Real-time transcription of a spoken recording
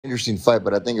interesting fight,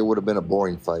 but I think it would have been a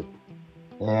boring fight.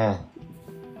 Yeah.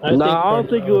 I don't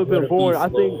think it would have been boring. I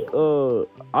don't think it would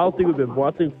have been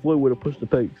boring. I think Floyd would have pushed the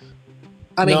pace.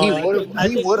 I mean, I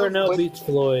think Pernell beats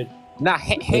Floyd. Nah,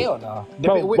 hell no. I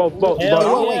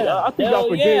think y'all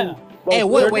forgetting. Hey,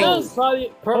 wait. Pernell's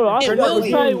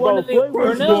probably one of the.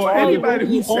 First of all, anybody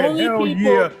who said hell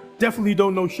yeah definitely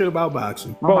don't know shit about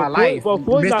boxing. My life.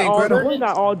 Floyd's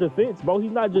not all defense, bro.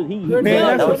 He's not just Man,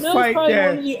 that's a fight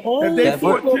that if they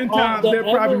fought 10 times,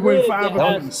 they'll probably win 5 of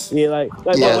them. Yeah,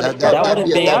 that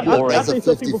wouldn't be a boring. That's a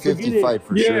 50-50 fight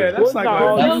for sure. Yeah, that's like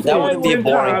that wouldn't be a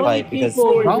boring fight because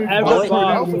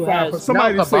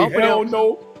somebody to say hell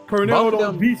no, Pernell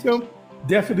don't beat him.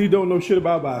 Definitely don't know shit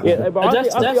about boxing. Yeah, that's what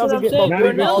I'm saying.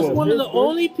 Pernell's one of the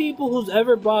only people who's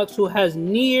ever boxed who has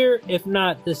near, if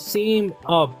not the same,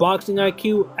 boxing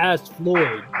IQ as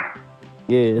Floyd.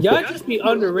 Yeah, y'all just be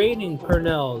underrating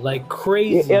Pernell like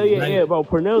crazy. Yeah, bro.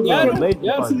 Pernell's amazing.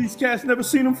 Most of these cats never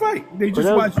seen him fight. They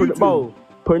just watch YouTube. Bro,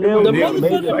 Pernell, the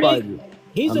motherfucker,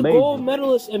 he's a gold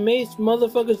medalist and made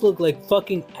motherfuckers look like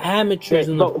fucking amateurs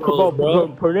in the pros, bro.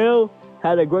 Pernell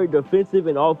had a great defensive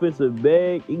and offensive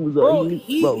bag. He was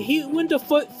he went to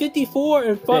 54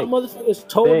 and fought motherfuckers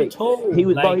toe to toe. He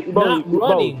was not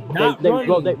running.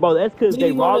 Bro, that's because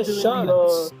they robbed him.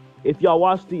 If y'all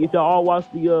all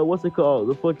watched the what's it called?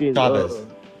 The fucking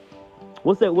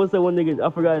what's that one nigga?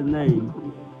 I forgot his name.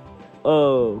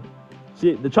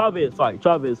 The Chavez fight.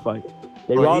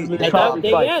 They robbed him in the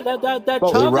Chavez fight. Yeah, that Chavez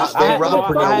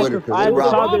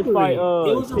fight.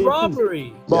 It was a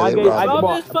robbery.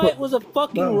 Chavez fight was a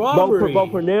fucking robbery. Bro,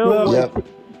 Pernell.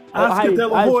 Oscar De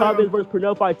La Hoya. Chavez versus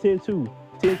Pernell fight 10-2.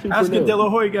 Oscar De La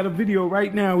Hoya got a video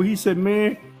right now where he said,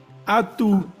 "Man, I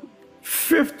threw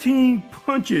 15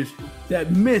 punches that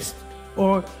missed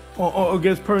or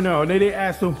against Pernell." And they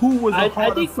asked him who was a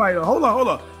harder fighter. Hold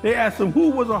on. They asked him who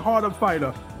was a harder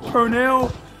fighter,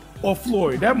 Pernell or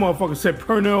Floyd. That motherfucker said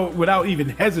Pernell without even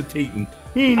hesitating.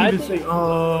 He didn't even say,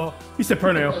 he said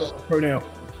Pernell.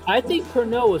 I think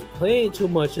Pernell was playing too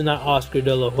much in that Oscar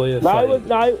De La Hoya fight.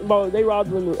 They robbed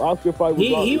him in the Oscar fight.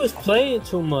 He was playing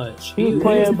too much. He was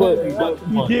playing, but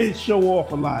he did show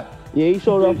off a lot. Yeah, he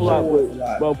showed up a lot.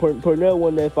 But Pernell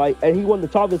won that fight, and he won the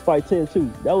Chavez fight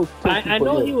 10-2. That was. I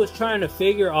know he was trying to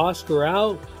figure Oscar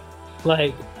out,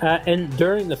 like, and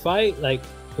during the fight, like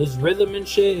his rhythm and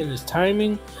shit and his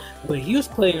timing. But he was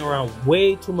playing around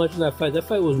way too much in that fight. That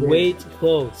fight was way too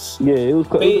close. Yeah, it was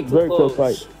a very close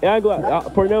fight. And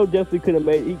Pernell definitely could have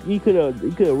made. He could have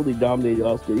really dominated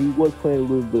Oscar. He was playing a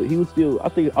little bit. He was still. I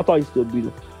thought he still beat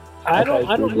him. I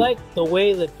don't like the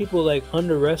way that people like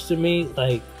underestimate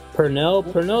like Pernell.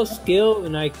 Pernell's skill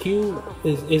and IQ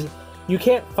is you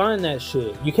can't find that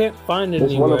shit. You can't find it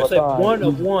anywhere. It's like one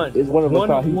of one. It's one of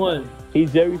one.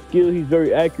 He's very skilled. He's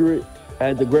very accurate.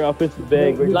 Has a great offensive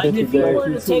bag. Like if you were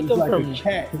to take him from a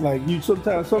cat, like you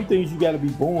sometimes some things you got to be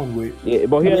born with. Yeah,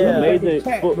 but he has amazing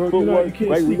footwork.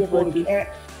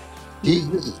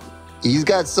 He's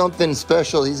got something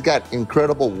special. He's got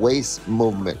incredible waist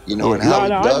movement, and how he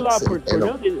ducks.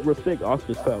 Pernell didn't respect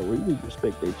Oscar's power. He didn't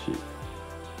respect that shit.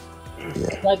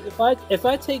 Yeah. Like if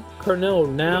I take Pernell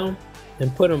now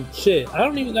and put him I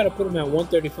don't even got to put him at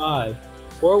 135.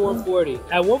 Or 140.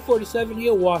 At 147,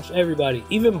 he'll wash everybody,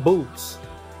 even Boots.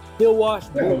 He'll wash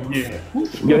Boots. He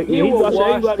will wash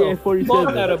the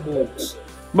fuck out of Boots.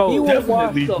 He will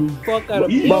wash the fuck out of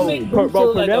Boots.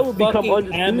 Pernell will become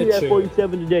undisputed at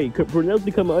 47 today. Pernell's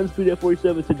becoming undisputed at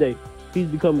 47 today. He's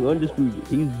becoming undisputed.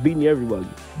 He's beating everybody.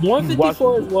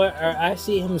 154 is where I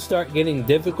see him start getting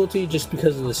difficulty just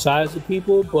because of the size of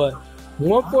people. But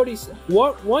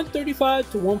 135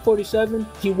 to 147,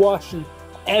 he washing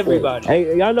everybody.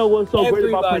 Hey, y'all know what's so great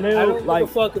about Pernell? I don't give a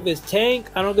fuck if it's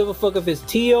Tank. I don't give a fuck if it's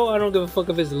Tio. I don't give a fuck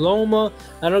if it's Loma.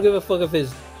 I don't give a fuck if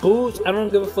it's Boots. I don't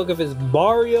give a fuck if it's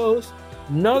Barrios.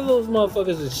 None of those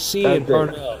motherfuckers is seeing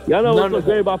Pernell. Y'all know what's so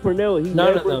great about Pernell? He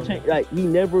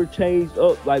never changed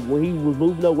up. Like when he was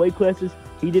moving up weight classes,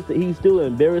 he still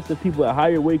embarrassing people at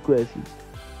higher weight classes.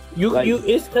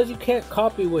 It's because you can't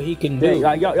copy what he can do.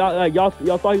 Y'all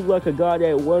thought he was like a guy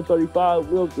at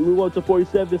 135. We went to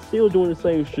 47, still doing the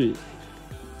same shit.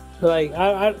 Like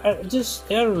I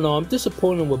don't know. I'm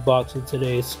disappointed with boxing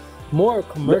today. It's more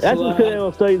commercialized. That's because they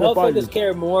don't study the fighters. Motherfuckers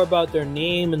care more about their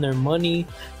name and their money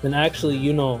than actually,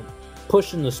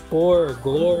 pushing the sport or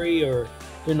glory or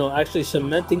actually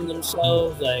cementing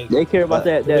themselves. Like they care about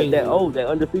that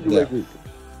undefeated record.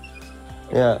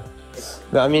 Yeah.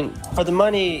 I mean, for the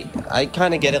money, I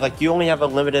kind of get it. Like, you only have a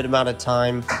limited amount of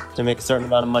time to make a certain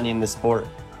amount of money in this sport.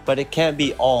 But it can't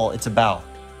be all it's about.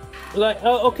 Like,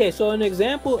 okay, so an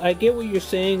example, I get what you're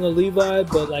saying, Levi,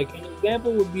 but like an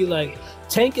example would be like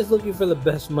Tank is looking for the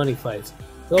best money fights.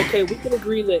 Okay, we can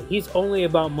agree that he's only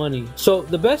about money. So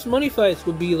the best money fights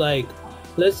would be like,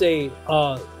 let's say,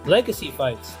 legacy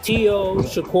fights. Tio,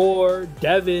 Shakur,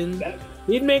 Devin.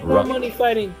 He'd make more money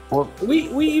fighting. We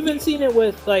even seen it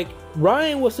with like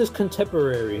Ryan was his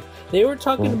contemporary. They were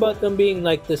talking about them being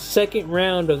like the second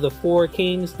round of the Four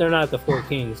Kings. They're not the Four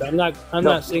Kings. I'm not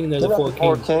saying they're the Four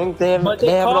Kings. They haven't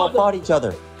all fought each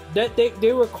other. That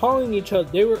they were calling each other.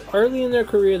 They were early in their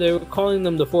career. They were calling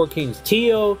them the Four Kings.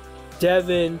 Tio,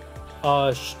 Devin,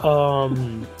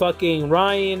 fucking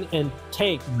Ryan and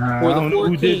Tank were the Four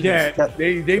Kings. Did that?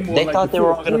 They thought they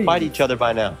were all gonna fight each other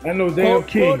by now. I know damn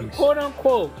kings. Quote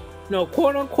unquote. No,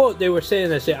 quote unquote, they were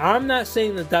saying that shit. I'm not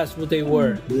saying that that's what they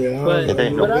were. Yeah,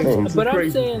 but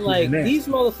I'm saying like these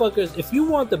motherfuckers. If you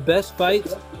want the best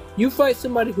fights, you fight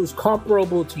somebody who's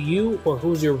comparable to you or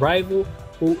who's your rival,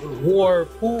 who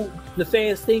the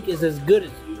fans think is as good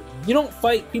as you. You don't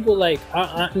fight people like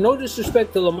no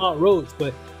disrespect to Lamont Rhodes,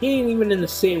 but he ain't even in the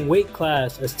same weight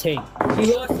class as Tank.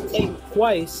 He lost to Tank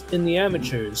twice in the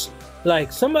amateurs.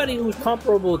 Like somebody who's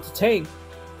comparable to Tank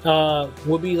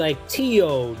would be like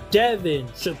Tio, Devin,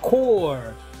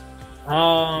 Shakur,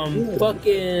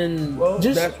 fucking. Well,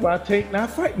 that's why Tank not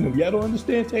fighting him. Y'all don't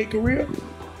understand Tank career?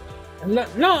 No,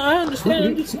 I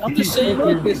understand. I'm just saying,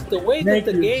 look, it's the way that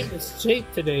the game is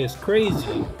shaped today is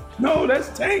crazy. No, that's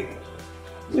Tank.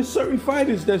 There's certain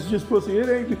fighters that's just pussy. It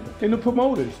ain't in the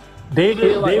promoters.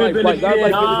 David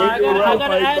Benavidez. I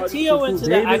gotta add Tio into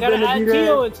that.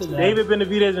 David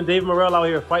Benavidez and Dave Morrell out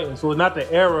here fighting, so it's not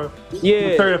the era.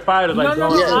 Yeah. Certain fighters like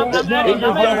I'm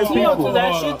adding Tio to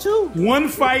that shit too. One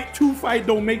fight, two fight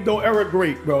don't make no era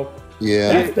great, bro.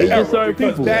 Yeah. That's the era, certain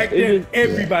because people. back then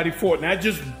everybody fought, not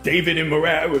just David and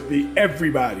Morrell. It would be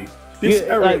everybody. This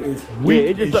era is weak. Yeah,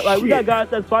 it just like we got guys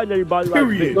that's fighting everybody.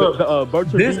 Period.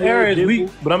 Like this era is weak,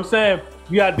 but I'm saying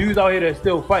you got dudes out here that's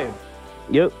still fighting.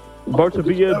 Yep.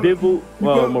 Bertavia, Bivol,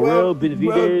 Morrell,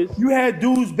 Benavidez. You had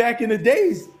dudes back in the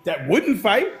days that wouldn't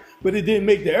fight, but it didn't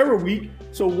make the era weak.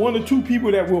 So one or two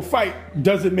people that will fight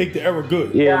doesn't make the era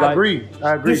good. Yeah, I agree.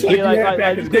 Just like you had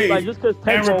back in the days,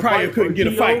 Aaron Pryor couldn't get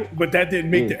a fight, but that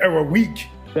didn't make the era weak.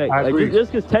 I agree.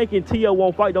 Just because Tank and Tio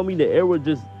won't fight don't mean the era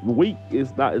just weak.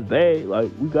 It's not as bad.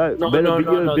 Like we got No,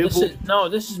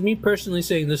 this is me personally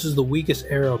saying this is the weakest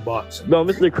era of boxing. No,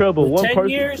 Mr. Incredible. 10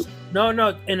 years? No.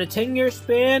 In a 10-year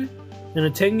span,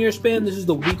 this is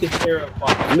the weakest era of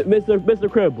boxing. Mr.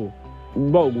 Incredible.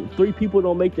 Bro, 3 people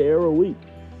don't make the era weak.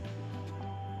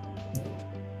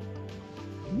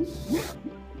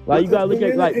 Like you gotta look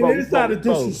at like, bro. It's not a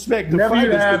disrespect. Never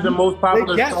even have the most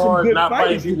popular stars not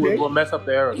fighting people who will mess up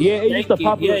the era. Yeah, it's just the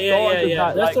popular stars.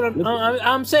 Yeah. That's what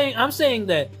I'm saying. I'm saying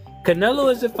that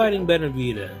Canelo isn't fighting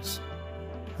Benavidez.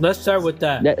 Let's start with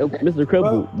that. Mr.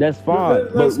 Incredible, that's fine.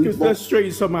 Let's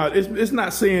straighten something out. It's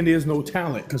not saying there's no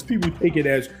talent, because people take it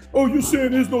as, oh, you're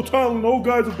saying there's no talent, old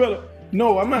guys are better.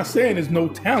 No, I'm not saying there's no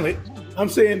talent. I'm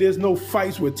saying there's no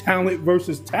fights with talent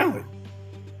versus talent.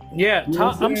 Yeah,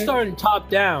 I'm starting top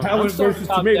down. Talent versus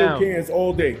tomato cans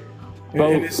all day.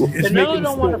 Canelo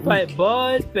don't want to fight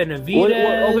Bud,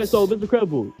 Benavidez. Okay, so Mr.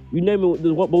 Incredible, you name it,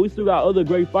 but we still got other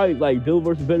great fights like Bill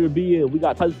versus Benavidez. We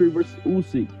got Tyson Fury versus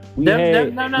Usyk. We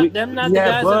had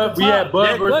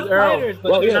Bud versus Errol.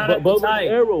 But they're not at the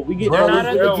top. They're not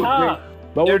at the top.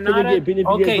 But we're gonna get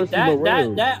Benavidez versus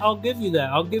Morrell. That I'll give you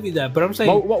that. But I'm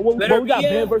saying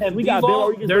Benavidez and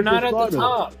Bivol, they're not at the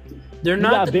top. They're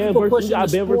not the people pushing the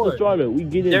sport.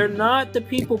 They're not the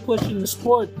people pushing the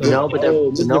sport. No, but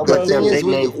the thing is,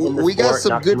 we got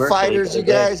some good fighters, you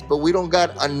guys, but we don't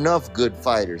got enough good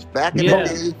fighters. Back in the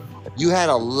day, you had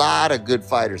a lot of good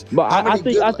fighters. But I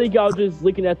think y'all just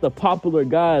looking at the popular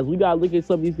guys. We gotta look at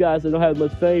some of these guys that don't have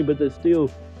much fame, but they're still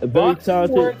very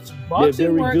talented.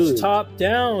 Boxing works top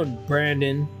down,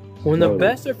 Brandon. When the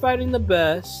best are fighting the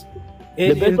best,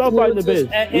 it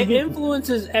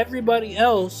influences everybody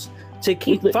else to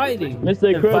keep fighting.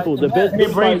 Mr. Incredible, the best.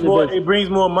 It brings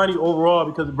more money overall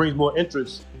because it brings more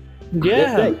interest.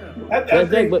 Yeah, that's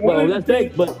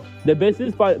that. But the best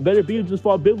is fight. Better be just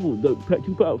fought Bivol, the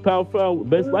 2 pound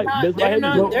best light.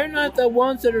 They're not the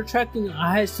ones that are attracting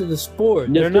eyes to the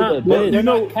sport. They're not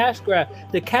cash grab.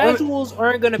 The casuals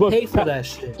aren't going to pay for that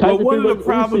shit. Well, one of the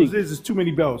problems is too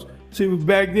many belts. See,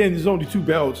 back then there's only 2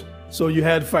 belts, so you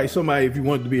had to fight somebody if you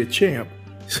wanted to be a champ.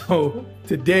 So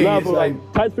today it's like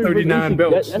 39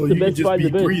 belts, so you can just be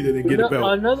 3 and get a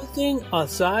belt. Another thing,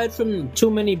 aside from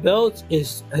too many belts,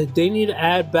 is they need to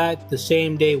add back the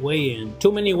same day weigh-in.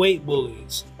 Too many weight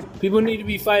bullies. People need to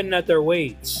be fighting at their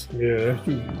weights. Yeah.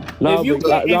 If you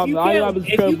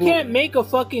can't make a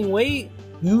fucking weight,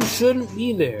 you shouldn't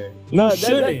be there. You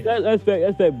shouldn't. That's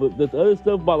fact. But the other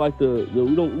stuff about like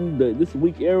we don't this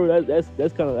weak era.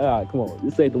 That's kind of come on.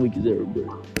 This ain't the weakest era,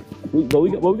 bro. We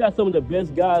got some of the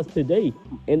best guys today,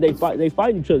 and they fight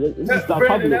each other.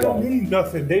 That don't mean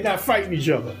nothing. They not fighting each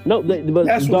other. No, but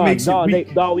that's what makes it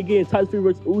weak. We getting Tyson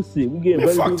versus Usyk. We getting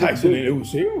fuck Tyson and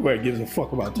Usyk. Everybody gives a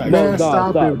fuck about Tyson. Man,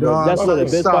 stop it, dog. That's one of the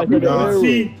best fights of the era.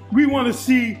 We want to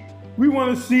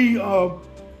see.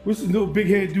 What's the little big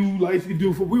head dude likes to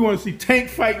do? We want to see Tank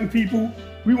fighting people.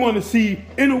 We want to see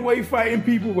Inouye fighting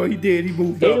people. Well, he did. He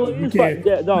moved up. We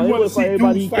want to see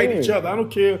dudes fight each other. I don't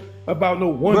care about no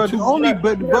 1, 2.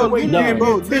 Wait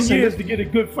 10 years to get a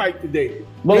good fight today.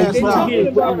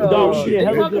 Inouye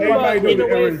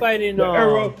fighting. The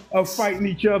era of fighting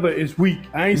each other is weak.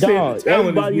 I ain't saying the talent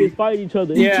everybody is weak. Is fighting each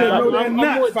other. Yeah, they're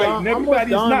not fighting.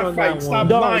 Everybody's not fighting. Stop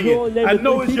lying. I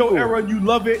know it's your era and you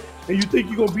love it and you think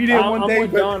you're gonna be there one day.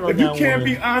 But if you can't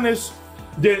be honest,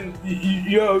 then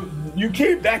you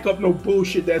can't back up no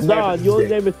bullshit that's happening. You're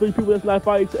naming 3 people that's not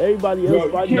fighting. Everybody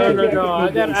else fighting. No. I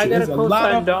gotta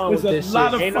co-sign down with this. There's a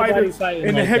lot of fighters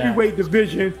in the heavyweight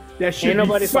division that should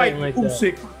be fighting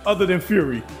Usyk other than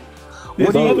Fury.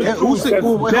 Hold up.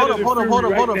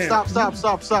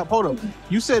 Hold up.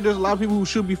 You said there's a lot of people who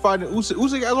should be fighting Usyk.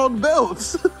 Usyk has all the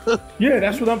belts. Yeah,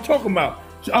 that's what I'm talking about.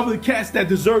 Other cats that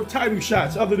deserve title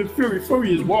shots, other than Fury.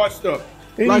 Fury is washed up.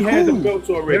 And like he had the belts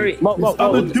already.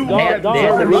 Other dude had the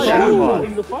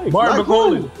Martin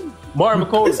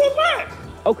McCollum. It's a lot.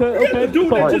 Okay. I think you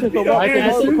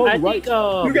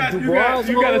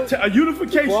got a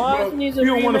unification. He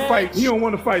don't want to fight. He don't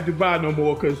want to fight Dubai no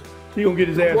more because he gonna get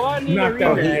his ass knocked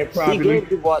out there probably.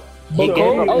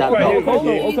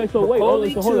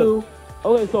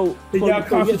 Y'all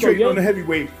concentrating on the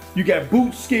heavyweight. You got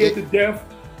Boots scared to death.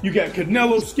 You got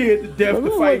Canelo scared to death to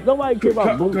fight. Nobody care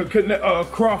about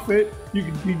Crawford. You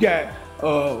got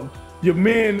your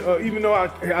man. Even though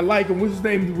I like him, what's his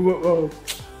name?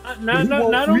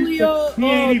 Not only he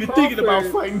ain't even thinking about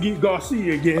fighting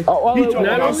Garcia again. He talking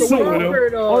about suing him.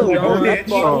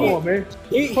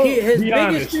 His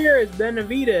biggest fear is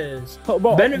Benavidez.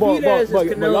 Benavidez is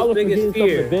Canelo's biggest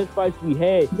fear. The best fights we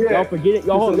had. Yeah. Y'all forget it.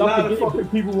 Y'all a lot of fucking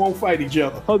people won't fight each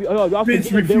other.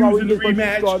 Vince refusing the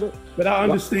rematch, but I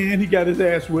understand he got his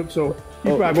ass whipped, so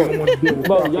he probably don't want to deal with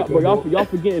y'all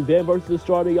forgetting Ben versus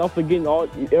Estrada. Y'all forgetting all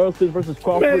Errolson versus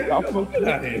Crawford. We want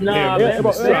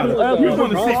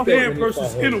to see Ben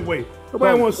versus Inouye.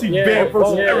 Nobody want to see Ben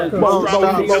versus Eric.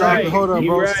 Hold on,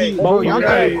 bro.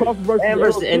 Ben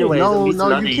versus Inouye.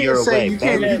 No, you can't say. You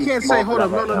can't say. Hold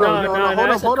up.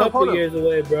 No. Hold up. Years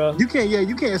away, bro. You can't. Yeah,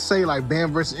 you can't say like Ben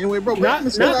versus Inouye, bro.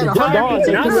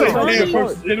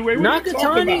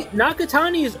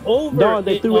 Nakatani is over.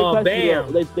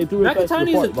 Bam.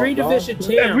 Nakatani is a 3-division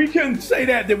champ. If we couldn't say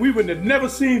that, then we would have never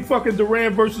seen fucking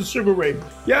Duran versus Sugar Ray.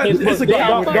 Yeah, it's a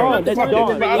coward. And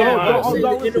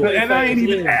I ain't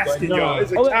even asking y'all.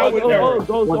 It's a coward.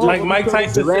 Like Mike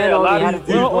Tyson said, a lot of these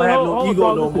dudes don't have no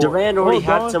ego no more. Duran already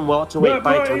had some welterweight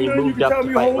fights when he moved up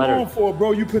to fight Leonard.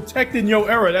 Bro, you protecting your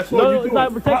era. That's what you're doing. I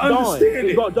understand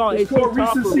it. It's called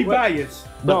recency bias.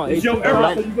 It's your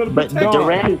era, so you're going to protect it.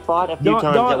 Duran fought a few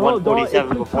times at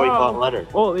 147 before he fought Leonard.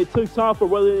 It took time for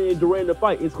Weather and Duran to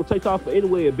fight. It's going to take time for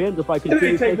Inouye and Ben to fight. It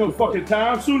didn't take no fucking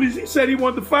time. As soon as he said he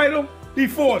wanted to fight him, he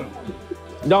fought him.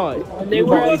 They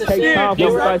were at the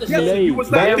same. You was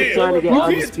not there.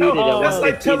 That's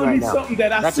like telling me something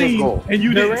that I seen and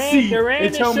you didn't see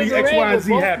and tell me X, Y, and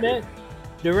Z happened.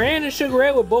 Duran and Sugar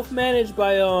Ray were both managed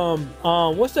by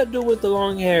what's that dude with the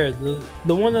long hair?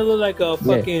 The one that looked like a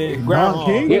fucking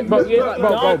groundhog.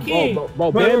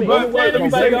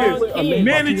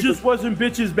 Managers wasn't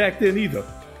bitches back then either,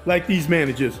 like these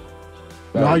managers.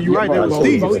 No, you're right. That was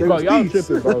thieves. Y'all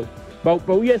tripping, bro.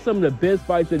 But we had some of the best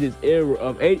fights of this era.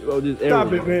 Stop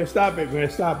it, man. Stop it, man.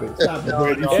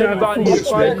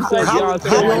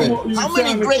 How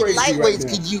many great lightweights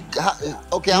could you...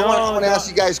 Okay, I want to ask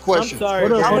you guys a question.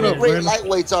 How many great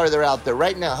lightweights are there out there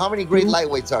right now? How many great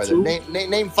lightweights are there?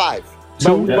 Name 5.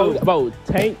 Tank.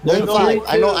 Name 5.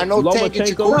 I know Tank and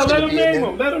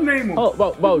Shakur. Let him name them.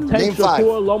 Tank,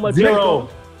 Shakur, Lomachenko.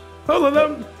 Hold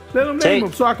on, let them name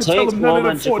them so I can tell them none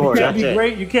of them 40.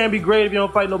 You can't be great if you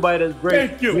don't fight nobody that's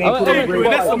great. Thank you.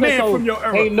 That's a man from your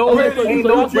era. Ain't no great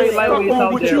lightweights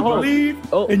out what there. you believe,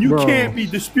 and you can't be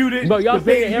disputed. But y'all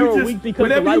saying era weak because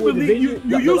whatever you believe,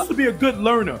 you used to be a good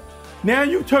learner. Now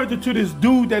you turned into this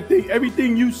dude that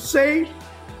everything you say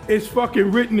is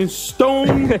fucking written in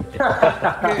stone,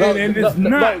 and it's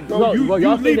not. Bro.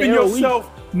 You leaving yourself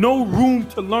no room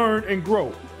to learn and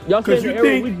grow. Y'all saying the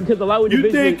era weak because the lightweight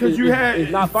division you think because you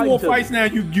had not 4 fights now,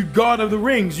 you God of the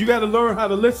rings. You got to learn how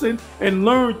to listen and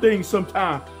learn things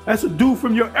sometime. That's a dude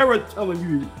from your era telling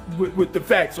you what the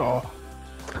facts are.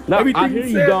 Now, Everything I hear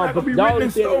you, Don, but y'all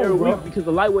saying the era weak because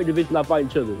the lightweight division not fighting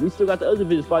each other. We still got the other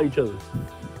divisions fighting each other.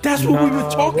 That's what we were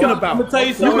talking about. I'm gonna tell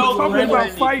you something. We were talking about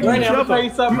fighting each other.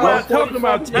 We're not talking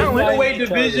about talent. The middleweight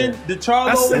division, the Charlo.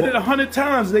 I said it 100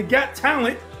 times. They got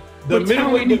talent. The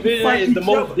middleweight division is the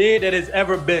most dead that it's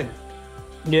ever been.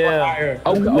 Yeah.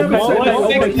 Okay.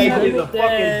 160 is a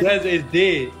fucking desert. It's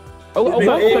dead.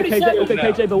 Okay,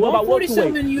 KJ, but what about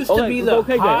 147 used to be the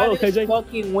hottest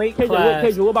fucking weight class.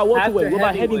 KJ, what about welterweight? What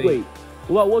about heavyweight?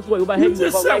 What about welterweight? What about heavyweight?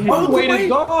 You just said welterweight is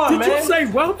gone, man. Did you say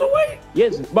welterweight?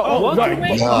 Yes, but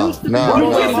welterweight used to be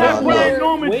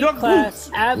the weight class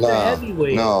after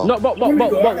heavyweight. No, but wait.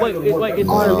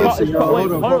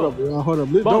 Hold up.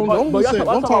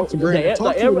 Don't talk to Brandon.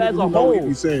 Talk to him as a whole.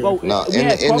 No, in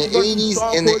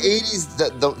the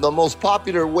 80s, the most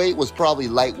popular weight was probably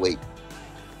lightweight.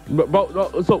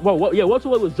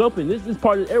 Welterweight was jumping. This is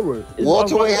part of the era.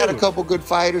 Welterweight had a couple good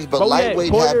fighters, but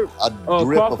lightweight had a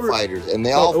grip of fighters, and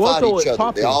they all fought each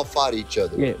other. They all fought each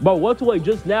other. Yeah, but welterweight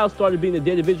just now started being the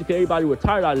dead division because everybody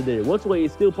retired out of there. Welterweight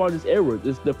is still part of this era.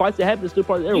 The fights that happen is still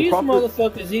part of the era. These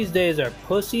motherfuckers these days are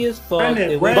pussy as fuck.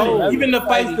 Even the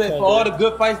fights that, for all the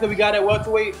good fights that we got at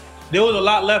welterweight, there was a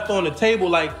lot left on the table.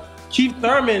 Like Keith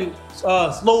Thurman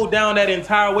slowed down that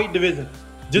entire weight division.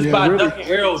 Just by ducking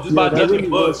arrows, just by ducking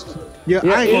bugs. I ain't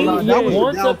gonna lie. That was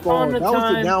Once the downfall. upon a That was the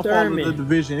time, downfall Thurman. of the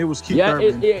division. It was Keith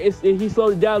Thurman. He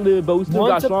slowed it down a little, but we still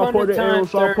got Sean Porter,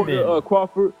 Sean Porter,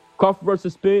 Crawford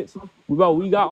versus Spence. We got